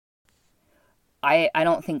I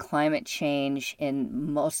don't think climate change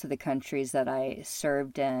in most of the countries that I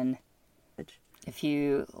served in, if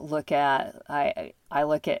you look at, I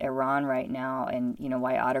look at Iran right now, and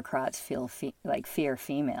why autocrats fear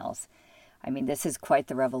females. I mean, this is quite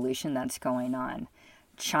the revolution that's going on.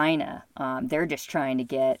 China, they're just trying to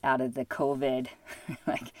get out of the COVID.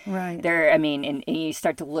 Right. And you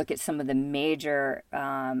start to look at some of the major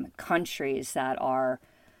countries that are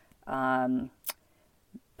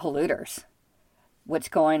polluters. What's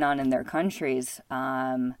going on in their countries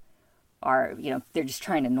are, they're just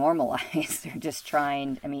trying to normalize. They're just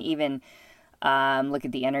trying, even look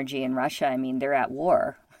at the energy in Russia. They're at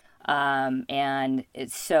war. And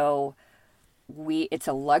it's a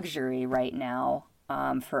luxury right now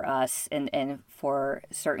for us and for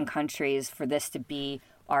certain countries for this to be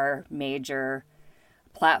our major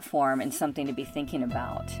platform and something to be thinking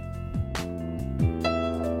about.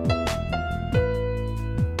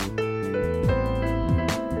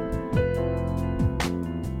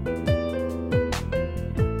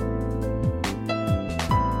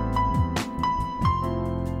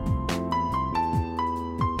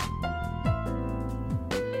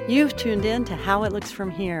 You've tuned in to How It Looks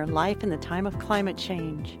From Here, Life in the Time of Climate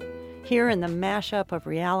Change. Here in the mashup of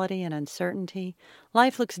reality and uncertainty,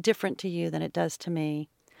 life looks different to you than it does to me.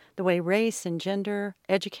 The way race and gender,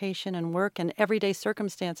 education and work and everyday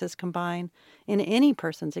circumstances combine in any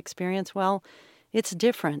person's experience, well, it's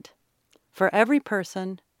different. For every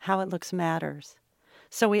person, how it looks matters.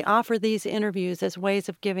 So we offer these interviews as ways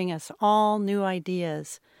of giving us all new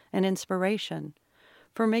ideas and inspiration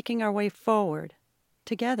for making our way forward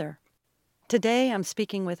together. Today I'm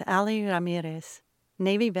speaking with Ali Ramirez,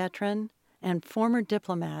 Navy veteran and former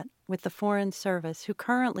diplomat with the Foreign Service who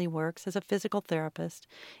currently works as a physical therapist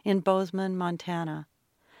in Bozeman, Montana.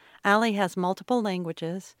 Ali has multiple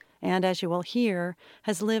languages and, as you will hear,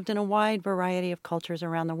 has lived in a wide variety of cultures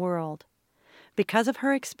around the world. Because of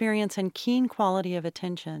her experience and keen quality of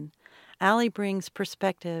attention, Ali brings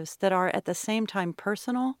perspectives that are at the same time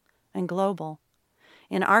personal and global.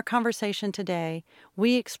 In our conversation today,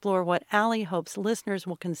 we explore what Ali hopes listeners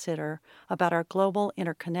will consider about our global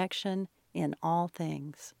interconnection in all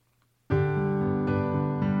things.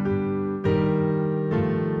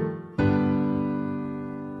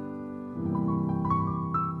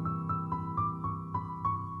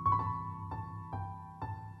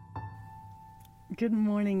 Good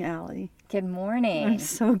morning, Ali. Good morning. I'm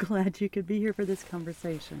so glad you could be here for this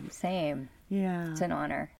conversation. Same. Yeah. It's an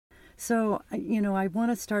honor. So, I want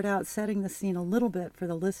to start out setting the scene a little bit for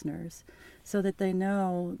the listeners so that they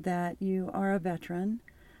know that you are a veteran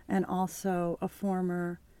and also a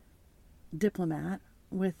former diplomat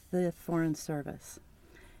with the Foreign Service.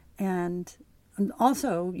 And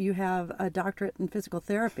also you have a doctorate in physical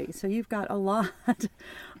therapy. So you've got a lot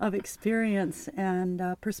of experience and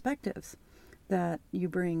perspectives that you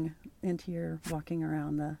bring into your walking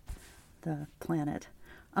around the planet.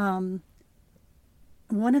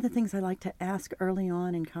 One of the things I like to ask early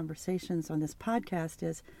on in conversations on this podcast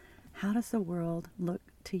is, how does the world look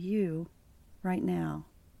to you right now?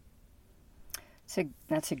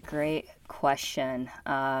 That's a great question.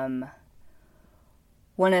 One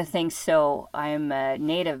of the things, so I'm a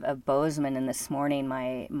native of Bozeman, and this morning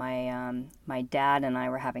my dad and I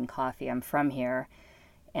were having coffee. I'm from here,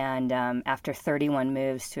 and after 31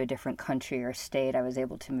 moves to a different country or state, I was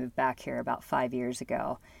able to move back here about 5 years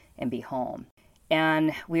ago and be home.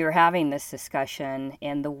 And we were having this discussion,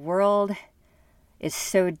 and the world is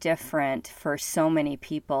so different for so many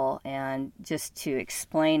people. And just to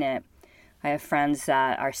explain it, I have friends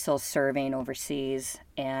that are still serving overseas,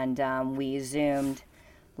 and we Zoomed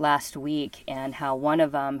last week, and how one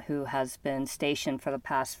of them, who has been stationed for the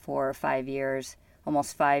past 4 or 5 years,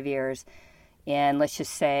 almost 5 years, in, let's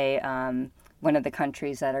just say, one of the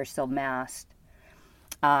countries that are still masked,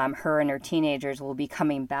 her and her teenagers will be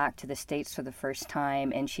coming back to the States for the first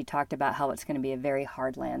time, and she talked about how it's going to be a very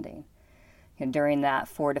hard landing. And during that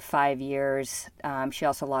 4 to 5 years, she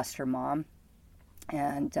also lost her mom,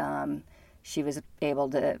 and she was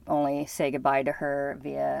able to only say goodbye to her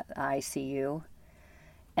via ICU.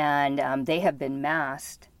 And they have been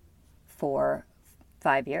masked for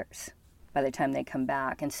 5 years by the time they come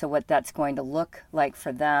back. And so what that's going to look like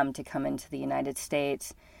for them to come into the United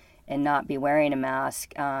States and not be wearing a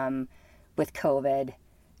mask with COVID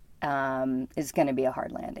is going to be a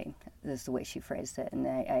hard landing, is the way she phrased it. And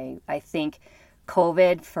I think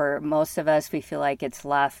COVID, for most of us, we feel like it's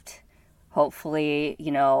left, hopefully,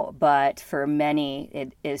 but for many,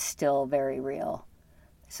 it is still very real.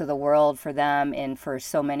 So the world for them and for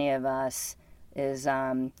so many of us is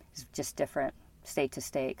just different, state to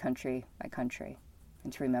state, country by country.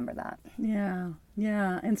 and to remember that. Yeah,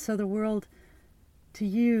 yeah. And so the world to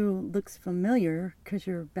you looks familiar because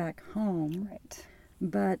you're back home. Right.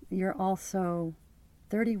 But you're also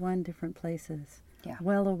 31 different places. Yeah.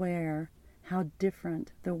 Well aware how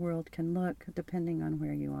different the world can look depending on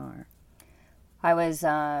where you are. I was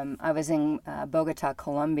in Bogota,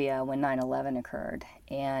 Colombia when 9/11 occurred,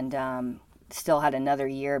 and still had another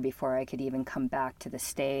year before I could even come back to the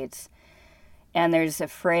States. And there's a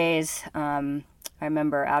phrase I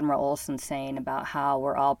remember Admiral Olson saying about how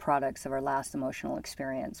we're all products of our last emotional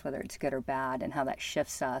experience, whether it's good or bad, and how that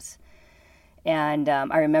shifts us. And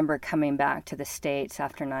I remember coming back to the States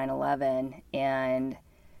after 9/11, and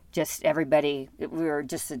just everybody, we were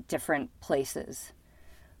just at different places.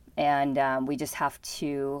 And we just have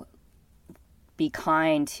to be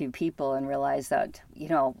kind to people and realize that,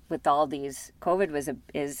 with all these, COVID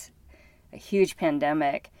is a huge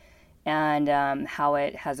pandemic, and how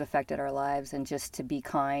it has affected our lives, and just to be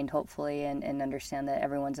kind, hopefully, and understand that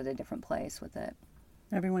everyone's at a different place with it.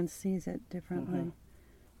 Everyone sees it differently.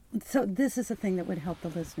 So this is a thing that would help the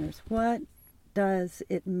listeners. What does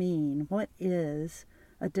it mean? What is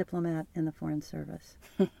a diplomat in the Foreign Service?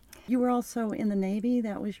 You were also in the Navy?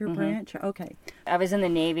 That was your branch? Okay. I was in the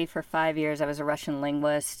Navy for 5 years. I was a Russian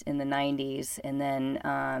linguist in the 90s, and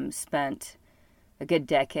then spent a good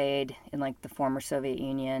decade in the former Soviet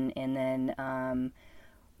Union, and then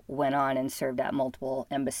went on and served at multiple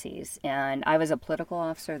embassies. And I was a political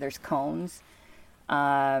officer. There's cones.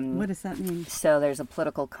 What does that mean? So there's a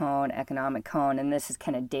political cone, economic cone, and this is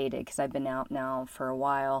kind of dated because I've been out now for a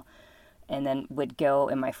while, and then would go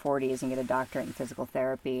in my 40s and get a doctorate in physical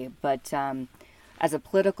therapy. But as a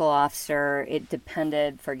political officer, it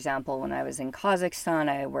depended. For example, when I was in Kazakhstan,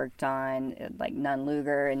 I worked on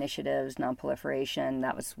non-Lugar initiatives, non-proliferation.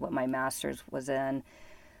 That was what my master's was in,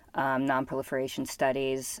 non-proliferation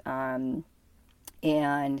studies. And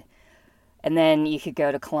then you could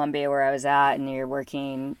go to Colombia, where I was at, and you're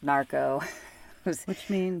working narco. Which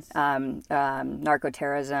means?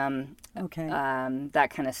 Narco-terrorism. Okay. That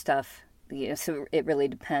kind of stuff. So it really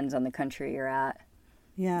depends on the country you're at.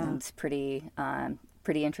 Yeah. And it's pretty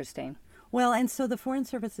interesting. Well, and so the Foreign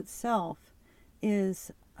Service itself is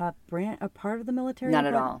a part of the military? Not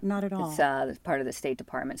at all. Not at all. It's part of the State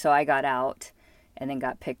Department. So I got out and then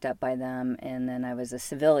got picked up by them, and then I was a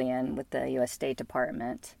civilian with the U.S. State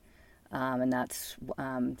Department. And that's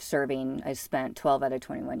serving. I spent 12 out of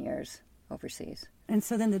 21 years overseas. And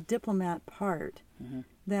so then the diplomat part,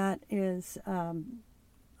 that is a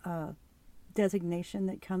designation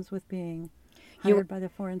that comes with being hired by the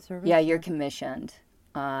Foreign Service? Yeah, you're commissioned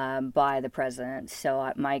by the president.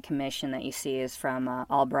 So my commission that you see is from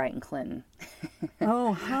Albright and Clinton.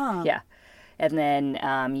 Oh, huh. Yeah. And then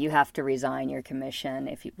you have to resign your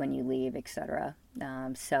commission when you leave, etc.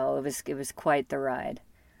 So it was quite the ride.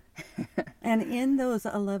 And in those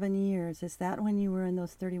 11 years, is that when you were in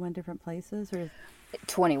those 31 different places? Or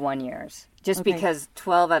 21 years. Just because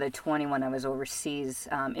 12 out of 21 I was overseas.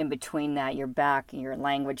 In between that, you're back in your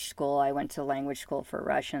language school. I went to language school for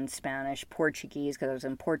Russian, Spanish, Portuguese, because I was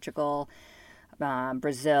in Portugal,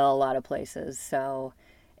 Brazil, a lot of places. So,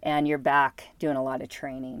 and you're back doing a lot of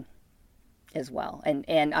training as well.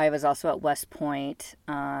 And I was also at West Point.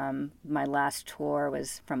 My last tour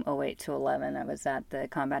was from 2008 to 2011. I was at the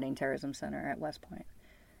Combating Terrorism Center at West Point.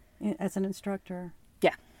 As an instructor?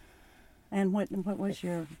 Yeah. And what were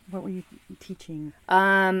you teaching?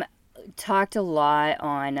 Talked a lot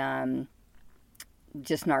on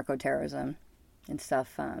just narco-terrorism and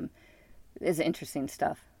stuff. It's interesting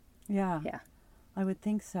stuff. Yeah. Yeah. I would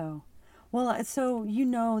think so. Well, so you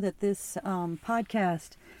know that this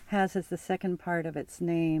podcast has as the second part of its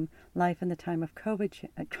name, Life in the Time of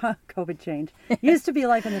COVID Change. Used to be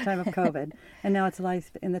Life in the Time of COVID, and now it's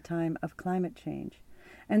Life in the Time of Climate Change.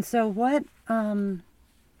 And so what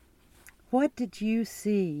did you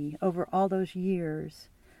see over all those years?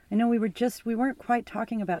 I know we weren't quite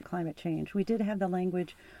talking about climate change. We did have the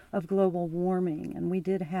language of global warming, and we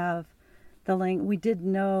did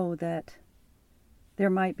know that there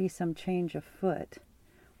might be some change afoot.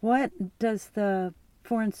 How does the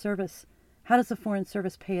Foreign Service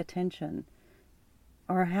pay attention?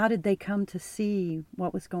 Or how did they come to see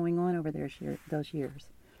what was going on over those years?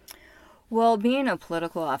 Well, being a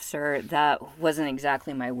political officer, that wasn't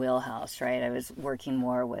exactly my wheelhouse, right? I was working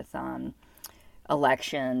more with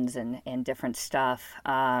elections and different stuff.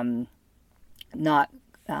 Not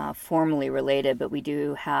formally related, but we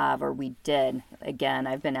did, again,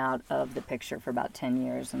 I've been out of the picture for about 10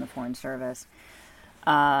 years in the Foreign Service,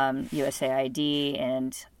 USAID,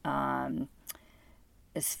 and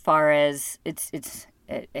as far as it's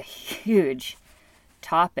a huge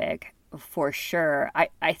topic, for sure.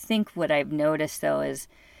 I think what I've noticed, though, is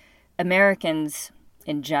Americans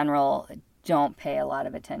in general don't pay a lot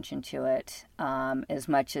of attention to it as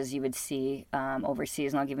much as you would see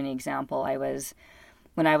overseas. And I'll give you an example.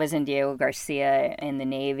 When I was in Diego Garcia in the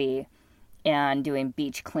Navy and doing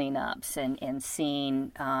beach cleanups and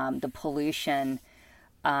seeing the pollution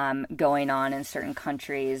going on in certain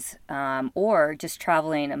countries, or just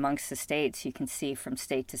traveling amongst the states, you can see from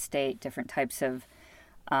state to state different types of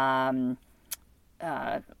how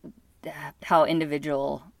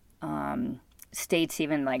individual states,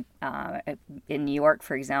 even like in New York,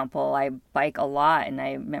 for example, I bike a lot, and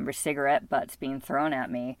I remember cigarette butts being thrown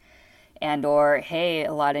at me, or hey,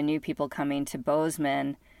 a lot of new people coming to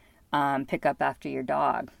Bozeman, pick up after your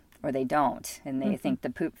dog, or they don't, and they think the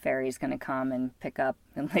poop fairy is going to come and pick up,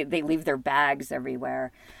 and they leave their bags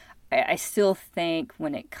everywhere. I still think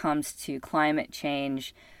when it comes to climate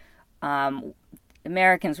change,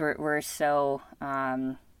 Americans were so,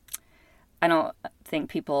 I don't think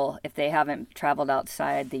people, if they haven't traveled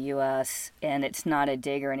outside the U.S., and it's not a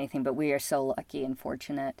dig or anything, but we are so lucky and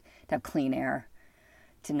fortunate to have clean air,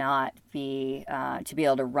 to not be, to be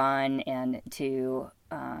able to run, and to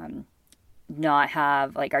not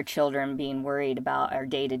have like our children being worried about our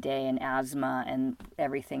day-to-day and asthma and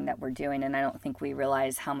everything that we're doing. And I don't think we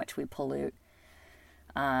realize how much we pollute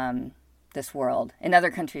this world. And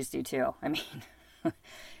other countries do too. I mean,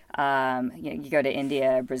 you go to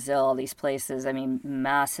India, Brazil, these places, I mean,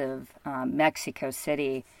 massive, Mexico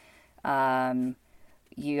City,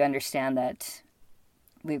 you understand that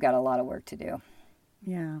we've got a lot of work to do.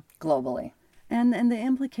 Yeah. Globally. And the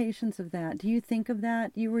implications of that, do you think of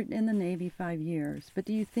that? You were in the Navy 5 years, but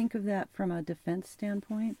do you think of that from a defense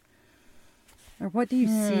standpoint? Or what do you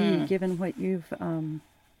see given what you've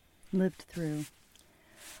lived through?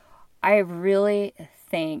 I really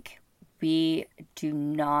think we do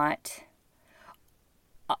not,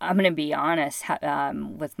 I'm going to be honest,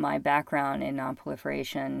 with my background in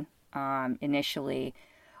nonproliferation, initially,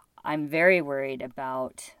 I'm very worried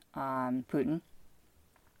about Putin.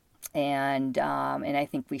 And I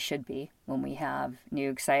think we should be when we have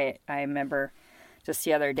nukes. I remember just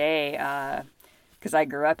the other day, because I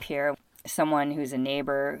grew up here, someone who's a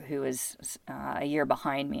neighbor who was a year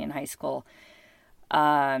behind me in high school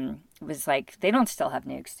was like, they don't still have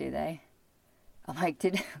nukes, do they? I'm like,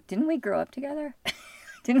 didn't we grow up together?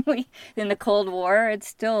 Didn't we? In the Cold War, it's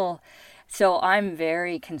still... So I'm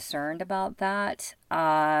very concerned about that.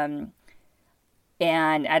 And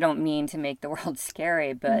I don't mean to make the world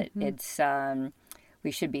scary, but it's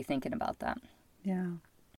we should be thinking about that. Yeah.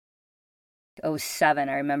 2007,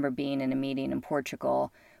 I remember being in a meeting in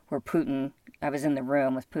Portugal where I was in the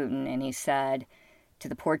room with Putin, and he said to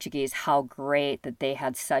the Portuguese how great that they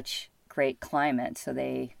had such great climate, so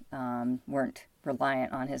they weren't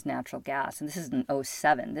reliant on his natural gas. And this is in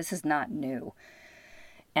 2007. This is not new.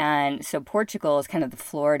 And so Portugal is kind of the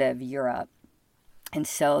Florida of Europe. And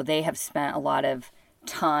so they have spent a lot of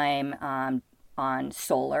time on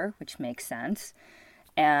solar, which makes sense,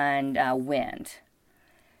 and wind.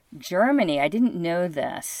 Germany, I didn't know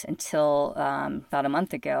this until about a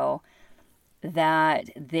month ago, that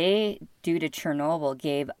they, due to Chernobyl,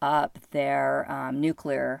 gave up their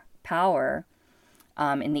nuclear power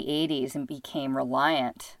in the 80s and became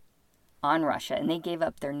reliant on Russia. And they gave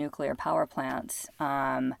up their nuclear power plants.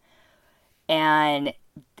 And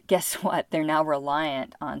guess what? They're now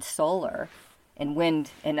reliant on solar and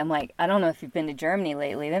wind. And I'm like, I don't know if you've been to Germany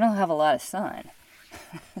lately. They don't have a lot of sun.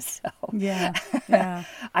 So yeah.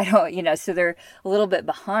 I don't, so they're a little bit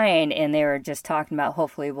behind, and they were just talking about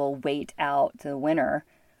hopefully we'll wait out the winter.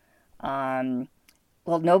 Well,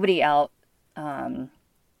 nobody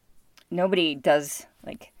does,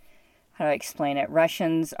 like, how do I explain it?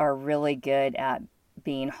 Russians are really good at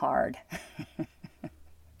being hard.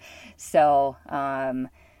 So,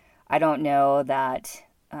 I don't know that,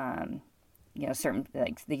 certain,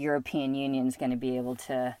 like the European Union is going to be able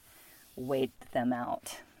to wait them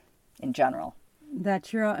out in general.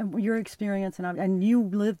 That's your experience, and you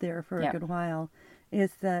lived there for a good while,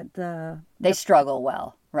 is that they struggle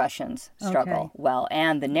well. Russians struggle well.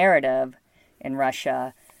 And the narrative in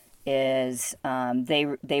Russia is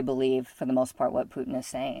they believe, for the most part, what Putin is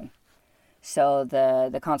saying. So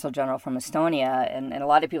the consul general from Estonia, and a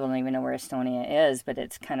lot of people don't even know where Estonia is, but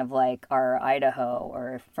it's kind of like our Idaho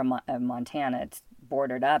or from Montana. It's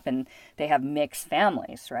bordered up, and they have mixed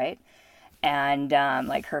families, right? And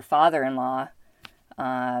like her father-in-law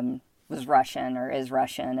was Russian or is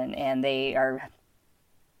Russian, and they are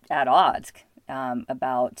at odds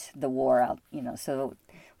about the war out, So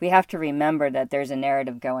we have to remember that there's a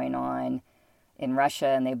narrative going on in Russia,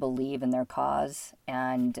 and they believe in their cause.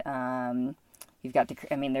 And you've got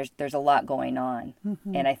there's a lot going on,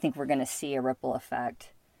 and I think we're going to see a ripple effect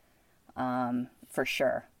for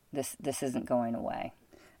sure. This isn't going away.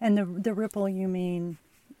 And the ripple, you mean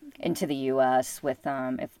into the U.S. with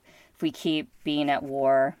if we keep being at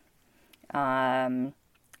war, and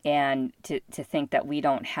to think that we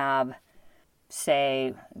don't have,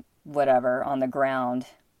 say, whatever on the ground,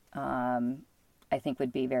 I think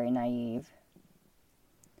would be very naive.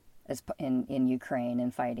 As in Ukraine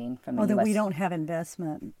and fighting from the that U.S. we don't have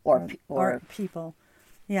investment or people,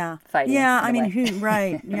 yeah, fighting. Yeah, I mean,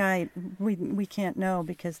 right? We can't know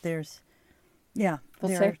because there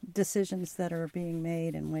are decisions that are being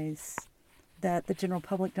made in ways that the general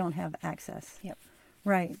public don't have access. Yep.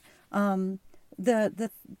 Right.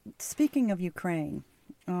 Speaking of Ukraine,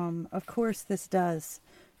 of course, this does,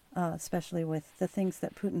 especially with the things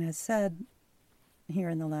that Putin has said here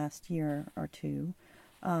in the last year or two,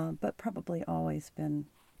 but probably always been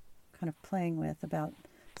kind of playing with about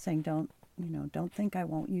saying, don't think I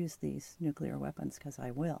won't use these nuclear weapons because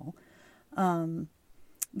I will.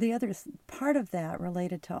 The other part of that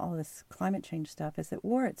related to all this climate change stuff is that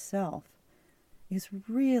war itself is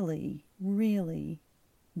really, really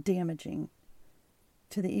damaging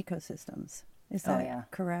to the ecosystems. Is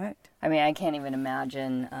that correct? I mean, I can't even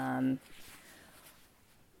imagine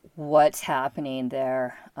what's happening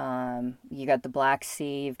there. You got the Black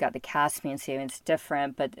Sea, you've got the Caspian Sea. I mean, it's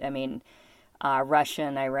different, but I mean, Russia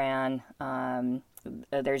and Iran,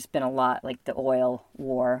 there's been a lot, like the oil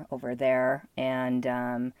war over there.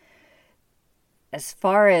 And as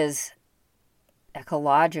far as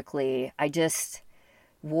ecologically,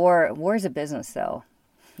 war is a business, though.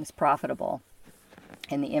 It's profitable.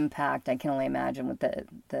 And the impact, I can only imagine with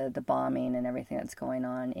the bombing and everything that's going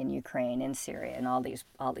on in Ukraine, in Syria, and all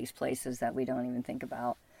these places that we don't even think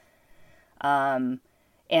about. And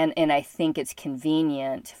I think it's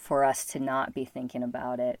convenient for us to not be thinking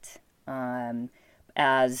about it,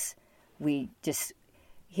 as we just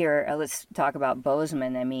here. Let's talk about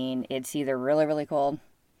Bozeman. I mean, it's either really, really cold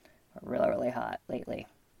or really, really hot lately.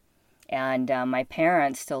 And my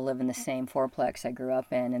parents still live in the same fourplex I grew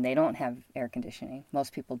up in, and they don't have air conditioning.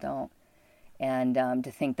 Most people don't. And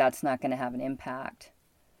to think that's not going to have an impact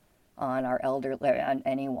on our on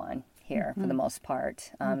anyone here for the most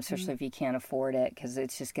part, especially if you can't afford it, because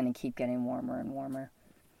it's just going to keep getting warmer and warmer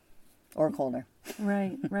or colder.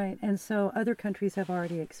 Right. And so other countries have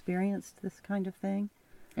already experienced this kind of thing?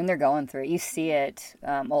 And they're going through it. You see it.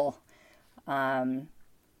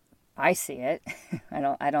 I see it.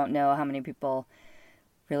 I don't know how many people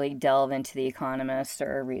really delve into The Economist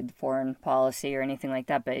or read foreign policy or anything like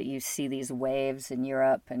that, but you see these waves in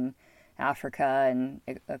Europe and Africa and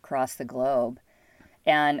across the globe.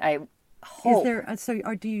 And I hope...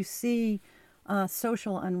 do you see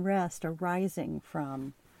social unrest arising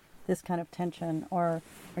from this kind of tension, or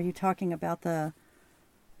are you talking about the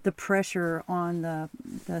pressure on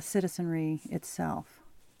the citizenry itself?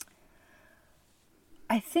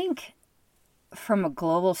 I think from a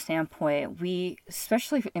global standpoint, we,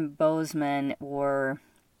 especially in Bozeman,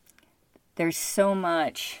 there's so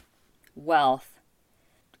much wealth.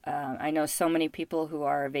 I know so many people who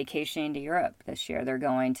are vacationing to Europe this year. They're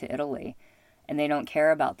going to Italy, and they don't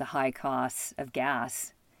care about the high costs of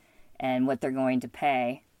gas and what they're going to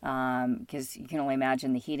pay, because you can only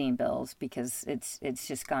imagine the heating bills, because it's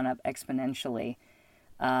just gone up exponentially.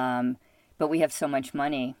 But we have so much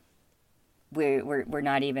money. We're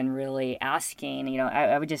not even really asking.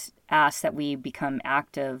 I would just ask that we become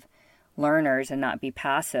active learners and not be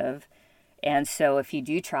passive. And so if you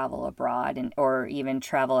do travel abroad or even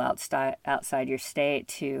travel outside your state,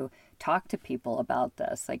 to talk to people about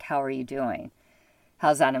this, like, how are you doing?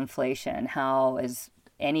 How's that inflation? How is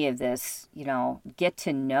any of this? Get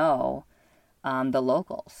to know the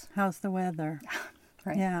locals. How's the weather?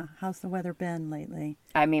 Right. Yeah. How's the weather been lately?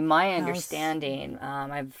 I mean, my understanding,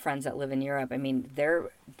 I have friends that live in Europe. I mean, their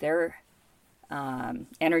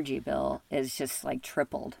energy bill is just like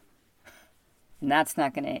tripled. And that's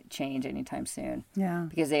not going to change anytime soon. Yeah.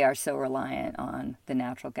 Because they are so reliant on the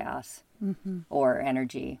natural gas or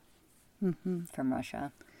energy from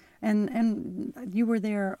Russia. And you were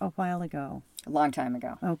there a while ago. A long time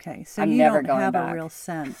ago. Okay. So I'm you never don't going have back. a real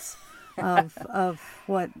sense of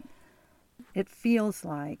what it feels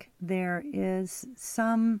like. There is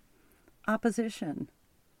some opposition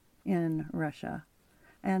in Russia,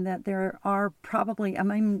 and that there are probably,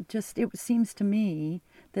 it seems to me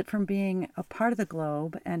that from being a part of the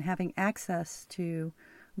globe and having access to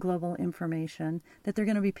global information, that there are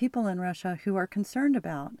going to be people in Russia who are concerned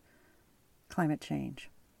about climate change.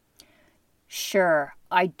 Sure.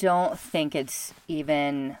 I don't think it's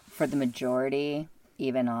even for the majority,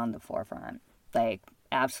 even on the forefront. Like,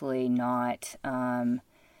 absolutely not. And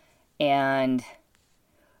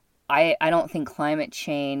I don't think climate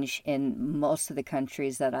change in most of the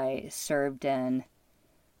countries that I served in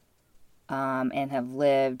and have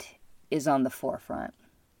lived is on the forefront.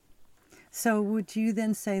 So would you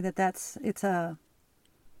then say that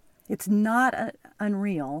it's not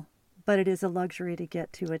unreal, but it is a luxury to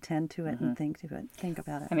get to attend to it and think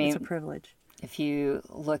about it. I mean, it's a privilege. If you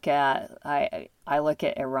look at, I look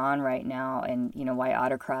at Iran right now, and why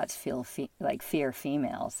autocrats fear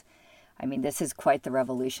females. I mean, this is quite the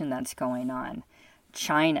revolution that's going on.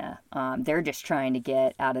 China, they're just trying to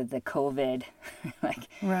get out of the COVID.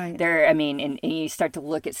 Right. And you start to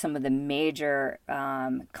look at some of the major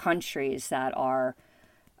countries that are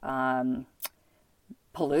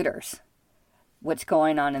polluters. What's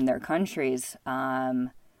going on in their countries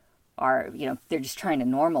are, they're just trying to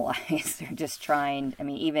normalize. They're just trying,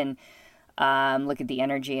 even look at the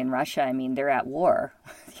energy in Russia. I mean, they're at war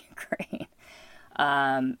with Ukraine.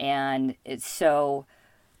 And it's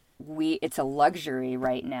a luxury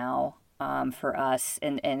right now for us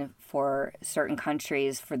and for certain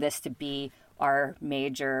countries for this to be our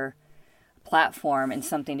major platform and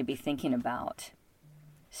something to be thinking about.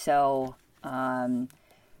 So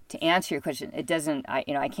to answer your question, it doesn't.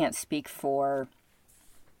 I can't speak for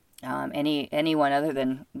anyone other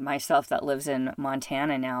than myself that lives in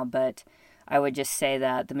Montana now, but I would just say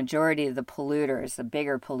that the majority of the polluters, the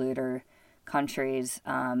bigger polluter countries,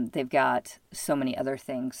 they've got so many other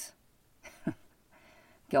things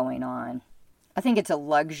going on. I think it's a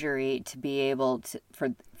luxury to be able to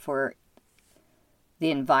for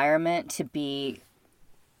the environment to be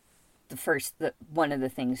one of the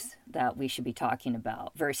things that we should be talking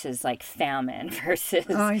about versus like famine versus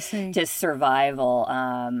just survival.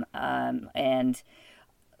 And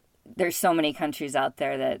there's so many countries out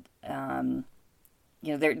there that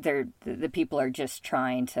the people are just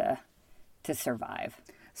trying to survive.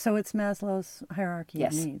 So it's Maslow's hierarchy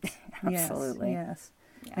of needs. Absolutely. Yes.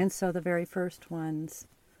 Yeah. And so the very first concerns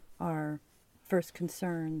are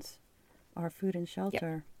food and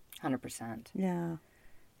shelter. 100%. Yeah.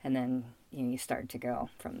 And then you start to go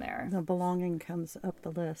from there. The belonging comes up the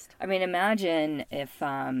list. I mean, imagine if,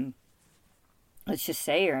 let's just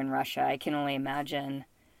say you're in Russia. I can only imagine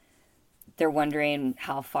they're wondering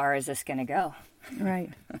how far is this going to go? Right.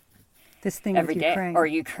 This thing every with day. Ukraine. Or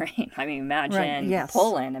Ukraine. I mean, imagine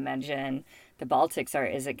Poland. Imagine the Baltics.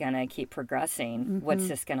 Is it going to keep progressing? Mm-hmm. What's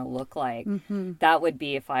this going to look like? Mm-hmm. That would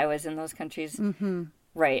be, if I was in those countries,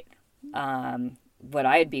 right, what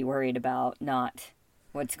I'd be worried about, not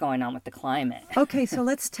what's going on with the climate. Okay, so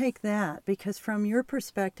let's take that, because from your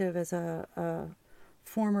perspective as a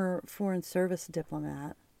former Foreign Service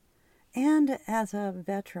diplomat and as a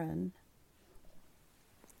veteran,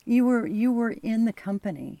 you were in the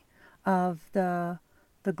company of the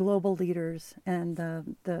global leaders and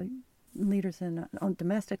the leaders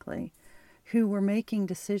domestically who were making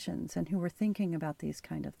decisions and who were thinking about these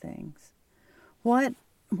kind of things. What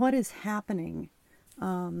is happening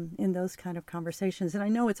in those kind of conversations? And I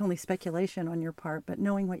know it's only speculation on your part, but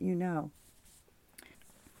knowing what you know.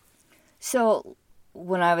 So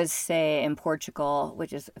when I was, say, in Portugal,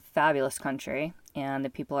 which is a fabulous country, and the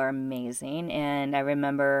people are amazing, and I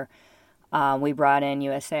remember we brought in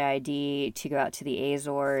USAID to go out to the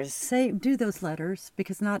Azores. Do those letters,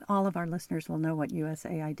 because not all of our listeners will know what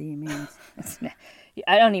USAID means.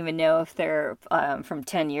 I don't even know if they're from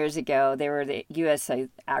 10 years ago. They were the U.S.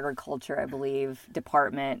 Agriculture, I believe,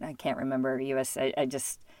 department. I can't remember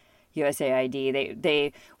USAID.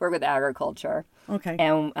 They work with agriculture. Okay.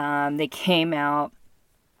 And they came out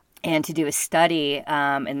and to do a study,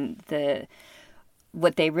 and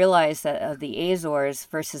what they realized that of the Azores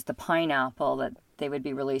versus the pineapple, that they would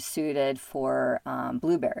be really suited for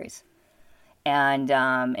blueberries. And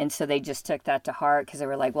so they just took that to heart, because they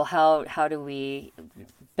were like, well, how do we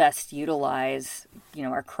best utilize,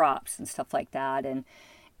 our crops and stuff like that?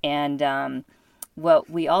 And what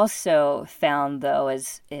we also found, though,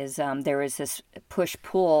 is there was this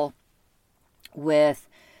push-pull with,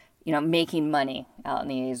 making money out in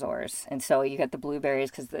the Azores. And so you got the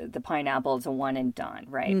blueberries because the pineapple is a one and done,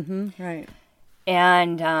 right? Mm-hmm, right.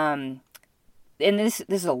 And this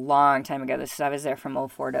is a long time ago. I was there from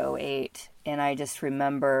 2004 to 2008. And I just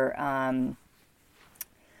remember,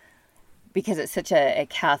 because it's such a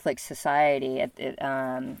Catholic society at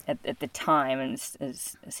the time, and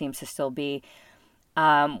it seems to still be,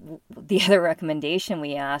 the other recommendation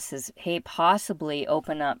we asked is, hey, possibly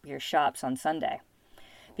open up your shops on Sunday.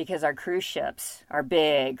 Because our cruise ships, our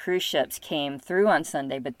big cruise ships, came through on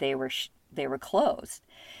Sunday, but they were they were closed.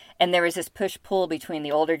 And there was this push-pull between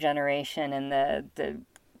the older generation and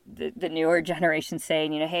the newer generation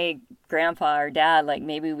saying, hey, grandpa or dad, like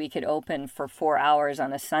maybe we could open for 4 hours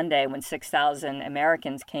on a Sunday when 6,000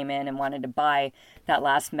 Americans came in and wanted to buy that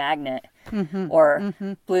last magnet or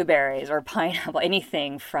blueberries or pineapple,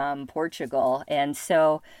 anything from Portugal. And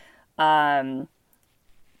so, so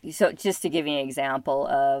just to give you an example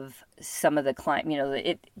of some of the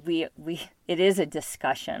climate, it is a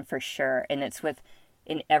discussion for sure. And it's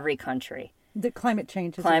in every country. The climate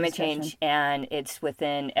change is climate change, and it's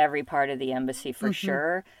within every part of the embassy for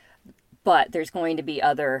sure. But there's going to be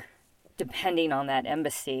other, depending on that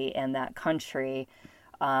embassy and that country,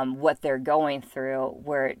 what they're going through,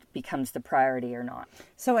 where it becomes the priority or not.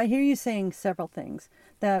 So I hear you saying several things.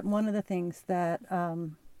 That one of the things that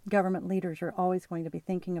government leaders are always going to be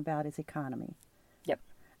thinking about is economy. Yep.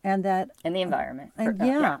 And the environment. And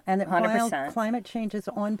that 100%. While climate change is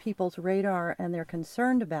on people's radar and they're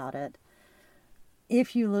concerned about it,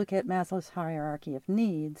 if you look at Maslow's hierarchy of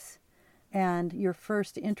needs and your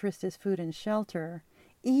first interest is food and shelter,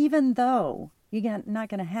 even though you're not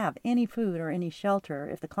going to have any food or any shelter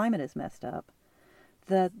if the climate is messed up,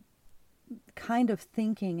 the kind of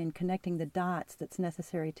thinking and connecting the dots that's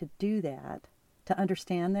necessary to do that, to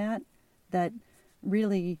understand that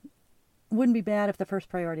really wouldn't be bad if the first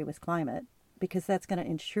priority was climate, because that's going to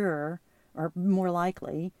ensure, or more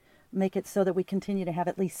likely, make it so that we continue to have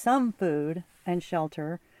at least some food and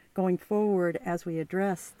shelter going forward as we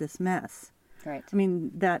address this mess. Right. I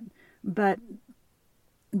mean, but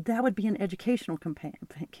that would be an educational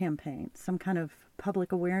campaign, some kind of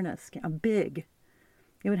public awareness,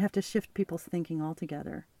 it would have to shift people's thinking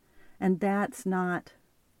altogether. And that's not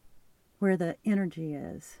where the energy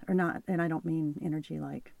is, or not, and I don't mean energy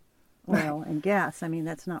like oil and gas. I mean,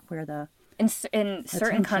 that's not where the In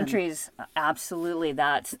certain countries, absolutely,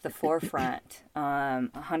 that's the forefront,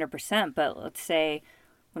 100%. But let's say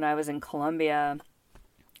when I was in Colombia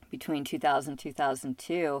between 2000 and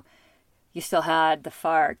 2002, you still had the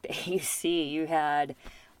FARC, the AUC, you had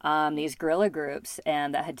these guerrilla groups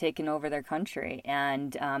and that had taken over their country.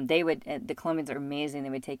 And the Colombians are amazing. They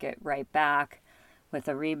would take it right back with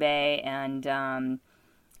Uribe and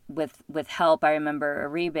with help. I remember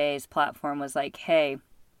Uribe's platform was like, hey,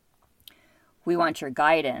 we want your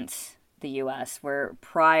guidance, the U.S., where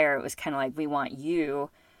prior it was kind of like, we want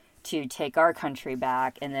you to take our country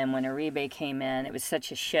back. And then when Uribe came in, it was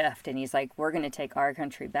such a shift. And he's like, we're going to take our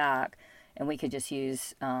country back, and we could just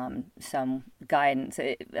use some guidance.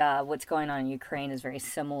 What's going on in Ukraine is very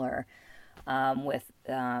similar with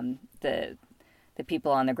the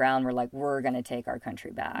people on the ground were like, we're going to take our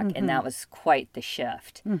country back. And that was quite the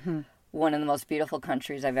shift. One of the most beautiful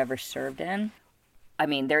countries I've ever served in. I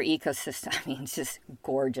mean, their ecosystem, it's just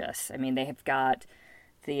gorgeous. I mean, they have got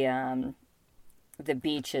the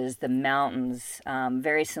beaches, the mountains,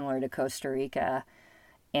 very similar to Costa Rica.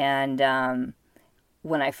 And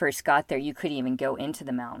when I first got there, you couldn't even go into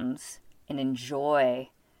the mountains and enjoy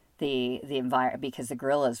the environment because the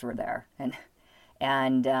gorillas were there.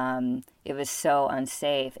 And it was so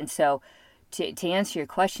unsafe. And so to answer your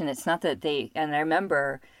question, it's not that and I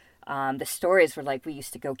remember the stories were like, we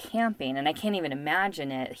used to go camping, and I can't even imagine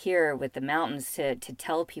it here with the mountains to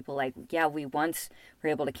tell people like, yeah, we once were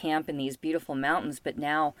able to camp in these beautiful mountains, but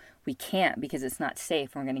now we can't because it's not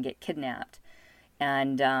safe and we're going to get kidnapped.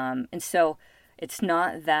 And so it's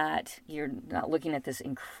not that you're not looking at this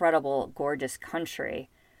incredible, gorgeous country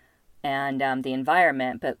and the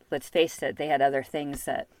environment, but let's face it, they had other things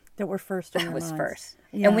that were first. That was first.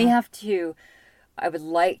 Yeah. And we have to, I would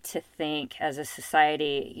like to think as a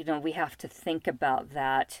society, we have to think about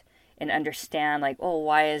that and understand like, oh,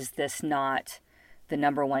 why is this not the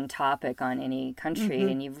number one topic on any country?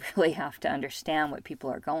 And you really have to understand what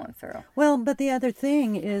people are going through. Well, but the other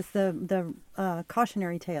thing is the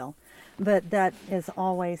cautionary tale, but that is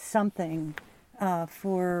always something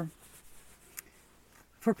for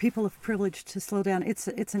people of privilege to slow down.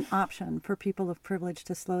 It's an option for people of privilege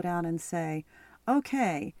to slow down and say,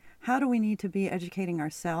 okay, how do we need to be educating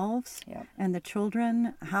ourselves and the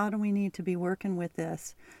children? How do we need to be working with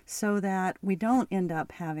this so that we don't end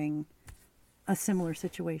up having a similar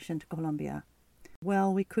situation to Colombia?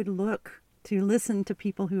 Well, we could look to listen to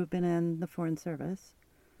people who have been in the Foreign Service.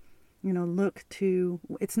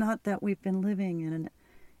 It's not that we've been living in an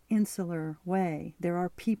insular way. There are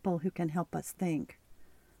people who can help us think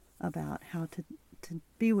about how to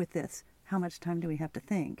be with this. How much time do we have to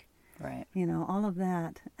think? Right. All of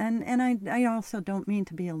that. And I also don't mean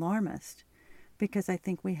to be alarmist, because I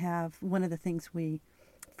think we have, one of the things we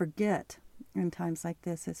forget in times like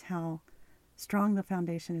this is how strong the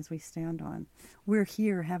foundation is we stand on. We're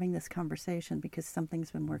here having this conversation because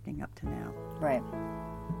something's been working up to now. Right.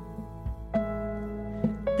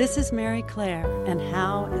 This is Mary Claire and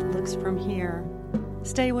How It Looks From Here.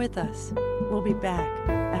 Stay with us. We'll be back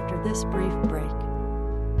after this brief break.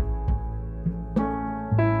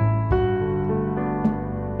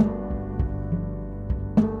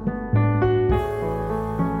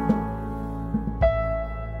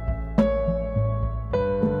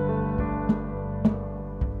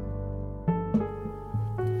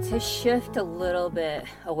 To shift a little bit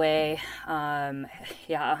away,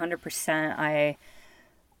 100%, I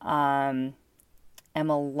am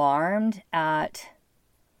alarmed at,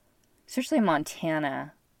 especially in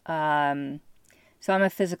Montana. So I'm a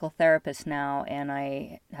physical therapist now, and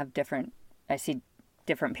I see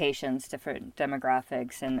different patients, different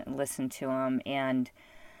demographics, and listen to them. And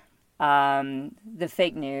the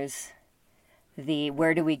fake news,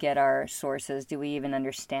 where do we get our sources? Do we even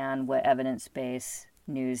understand what evidence-based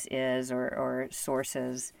news is or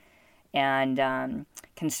sources? And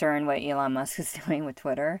concern what Elon Musk is doing with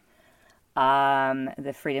Twitter,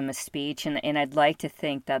 the freedom of speech, and I'd like to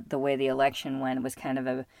think that the way the election went was kind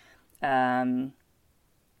of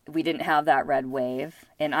we didn't have that red wave.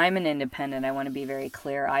 And I'm an independent. I want to be very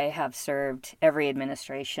clear. I have served every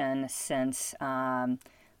administration since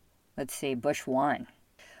Bush 1.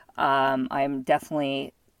 I'm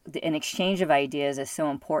definitely, an exchange of ideas is so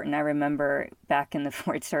important. I remember back in the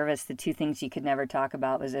Ford service, the two things you could never talk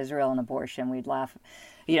about was Israel and abortion. We'd laugh,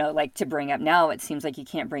 to bring up. Now it seems like you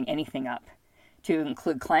can't bring anything up to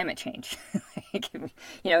include climate change.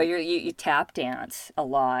 You tap dance a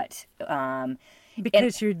lot.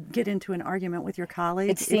 Because you get into an argument with your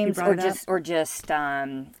colleagues. It seems, or just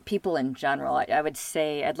people in general. I would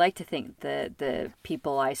say, I'd like to think the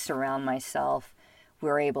people I surround myself,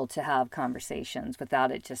 we're able to have conversations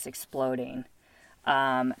without it just exploding.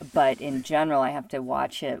 But in general, I have to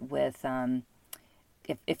watch it with,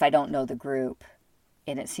 if I don't know the group,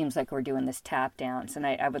 and it seems like we're doing this tap dance. And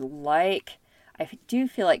I do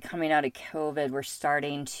feel like coming out of COVID, we're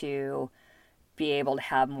starting to be able to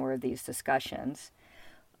have more of these discussions.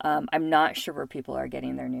 I'm not sure where people are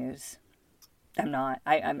getting their news. I'm not.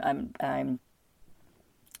 I'm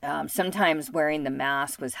sometimes wearing the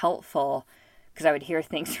mask was helpful, because I would hear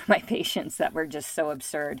things from my patients that were just so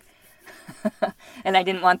absurd. And I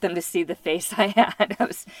didn't want them to see the face I had. I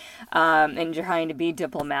was and trying to be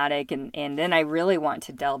diplomatic. And then I really want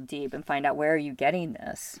to delve deep and find out, where are you getting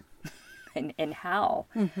this? and how?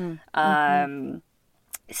 Mm-hmm.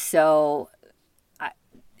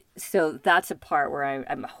 So that's a part where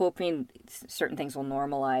I'm hoping certain things will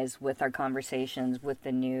normalize with our conversations, with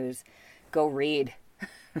the news. Go read.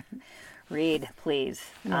 Read, please.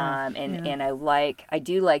 And I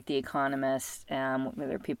do like The Economist,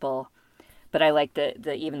 other people, but I like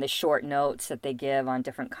even the short notes that they give on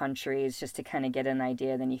different countries, just to kind of get an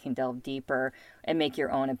idea. Then you can delve deeper and make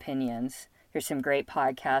your own opinions. There's some great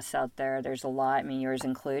podcasts out there. There's a lot, yours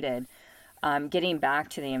included. Getting back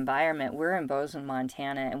to the environment, we're in Bozeman,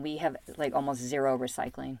 Montana, and we have like almost zero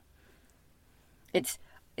recycling. It's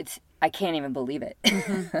I can't even believe it.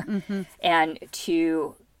 Mm-hmm, mm-hmm. And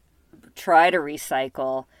to try to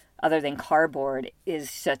recycle other than cardboard is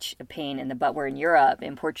such a pain in the butt. We're in Europe,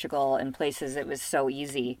 in Portugal, in places it was so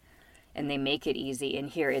easy, and they make it easy. And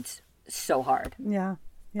here it's so hard. Yeah.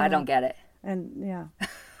 I don't get it. And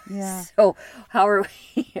yeah. So how are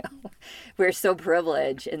we? We're so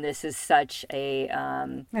privileged, and this is such a.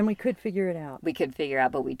 And we could figure it out. We could figure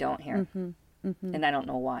out, but we don't here, and I don't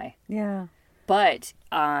know why. Yeah. But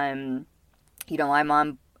I'm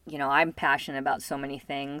on. I'm passionate about so many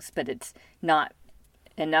things, but it's not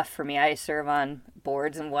enough for me. I serve on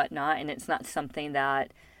boards and whatnot, and it's not something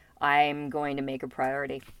that I'm going to make a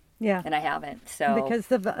priority. Yeah. And I haven't. So because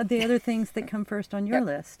the other things that come first on your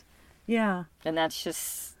list. Yeah. And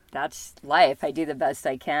that's life. I do the best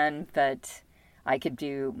I can, but I could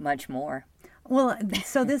do much more. Well,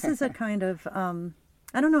 so this is a kind of,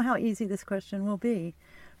 I don't know how easy this question will be,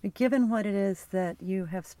 but given what it is that you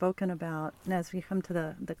have spoken about, and as we come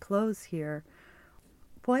to the close here,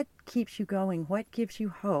 what keeps you going? What gives you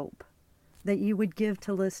hope that you would give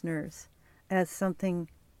to listeners as something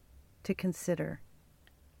to consider?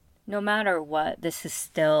 No matter what, this is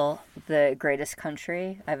still the greatest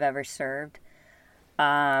country I've ever served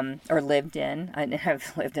or lived in.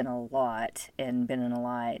 I've lived in a lot and been in a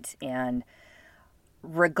lot. And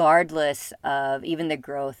regardless of even the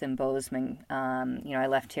growth in Bozeman, I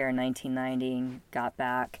left here in 1990 and got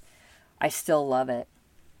back. I still love it.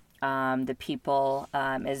 The people,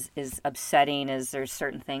 as upsetting as there's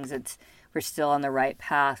certain things, we're still on the right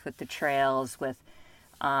path with the trails, with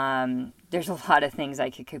There's a lot of things I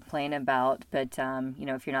could complain about, but,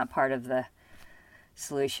 if you're not part of the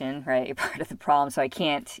solution, right, you're part of the problem. So I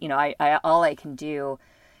can't, all I can do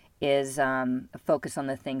is focus on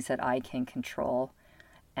the things that I can control.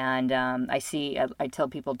 And I tell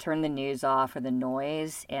people, turn the news off or the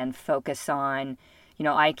noise and focus on,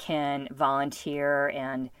 I can volunteer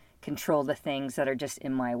and control the things that are just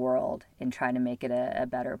in my world and try to make it a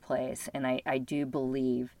better place. And I do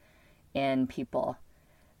believe in people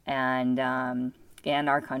and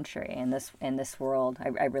our country and this world.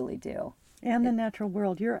 I really do. And the natural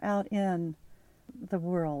world. You're out in the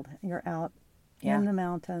world. You're out in the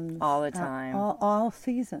mountains. All the time. All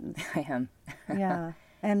seasons. I am. Yeah.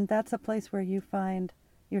 And that's a place where you find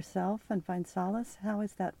yourself and find solace. How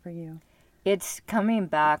is that for you? It's coming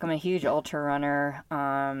back. I'm a huge ultra runner.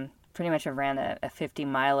 Pretty much I've ran a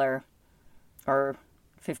 50-miler or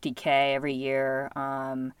 50K every year.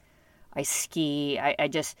 I ski.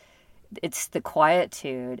 It's the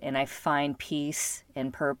quietude, and I find peace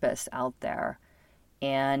and purpose out there.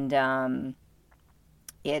 And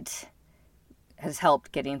it has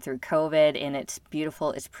helped getting through COVID, and it's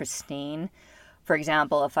beautiful. It's pristine. For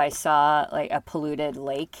example, if I saw like a polluted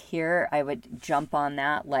lake here, I would jump on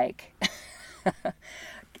that, like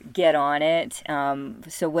get on it.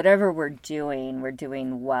 So whatever we're doing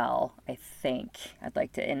well, I think. I'd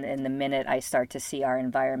like to, in the minute I start to see our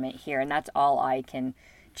environment here, and that's all I can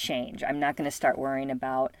change. I'm not going to start worrying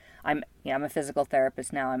about, I'm a physical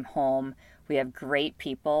therapist now. I'm home. We have great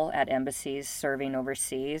people at embassies serving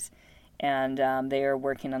overseas, and they are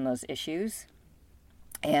working on those issues.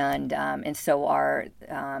 And so are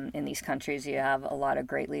in these countries, you have a lot of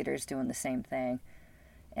great leaders doing the same thing.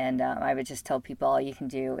 And I would just tell people all you can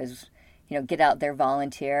do is, get out there,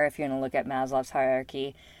 volunteer. If you're going to look at Maslow's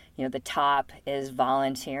hierarchy, the top is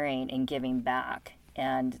volunteering and giving back.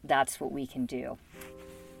 And that's what we can do.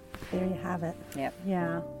 There you have it. Yep.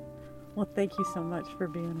 Yeah. Well, thank you so much for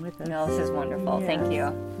being with us. No, this is wonderful. Yes. Thank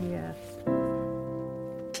you. Yes.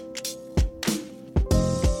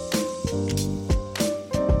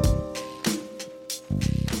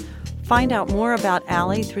 Find out more about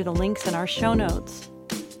Ali through the links in our show notes.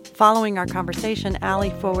 Following our conversation, Ali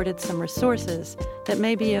forwarded some resources that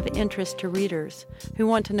may be of interest to readers who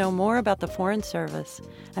want to know more about the Foreign Service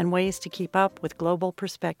and ways to keep up with global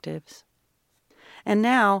perspectives. And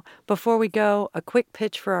now, before we go, a quick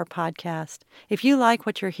pitch for our podcast. If you like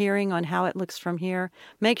what you're hearing on How It Looks From Here,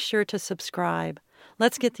 make sure to subscribe.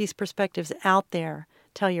 Let's get these perspectives out there.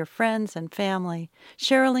 Tell your friends and family.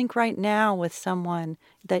 Share a link right now with someone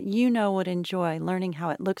that you know would enjoy learning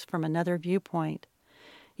how it looks from another viewpoint.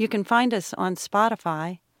 You can find us on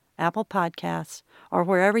Spotify, Apple Podcasts, or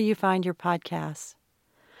wherever you find your podcasts.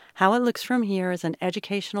 How It Looks From Here is an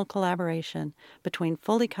educational collaboration between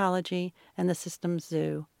Full Ecology and the Systems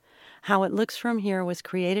Zoo. How It Looks From Here was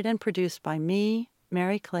created and produced by me,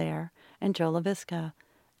 Mary Claire, and Joe LaVisca.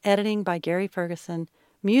 Editing by Gary Ferguson.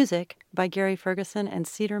 Music by Gary Ferguson and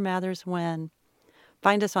Cedar Mathers Wen.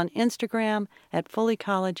 Find us on Instagram at Full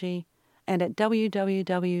Ecology and at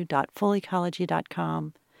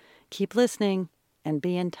www.fullecology.com. Keep listening and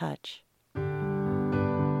be in touch.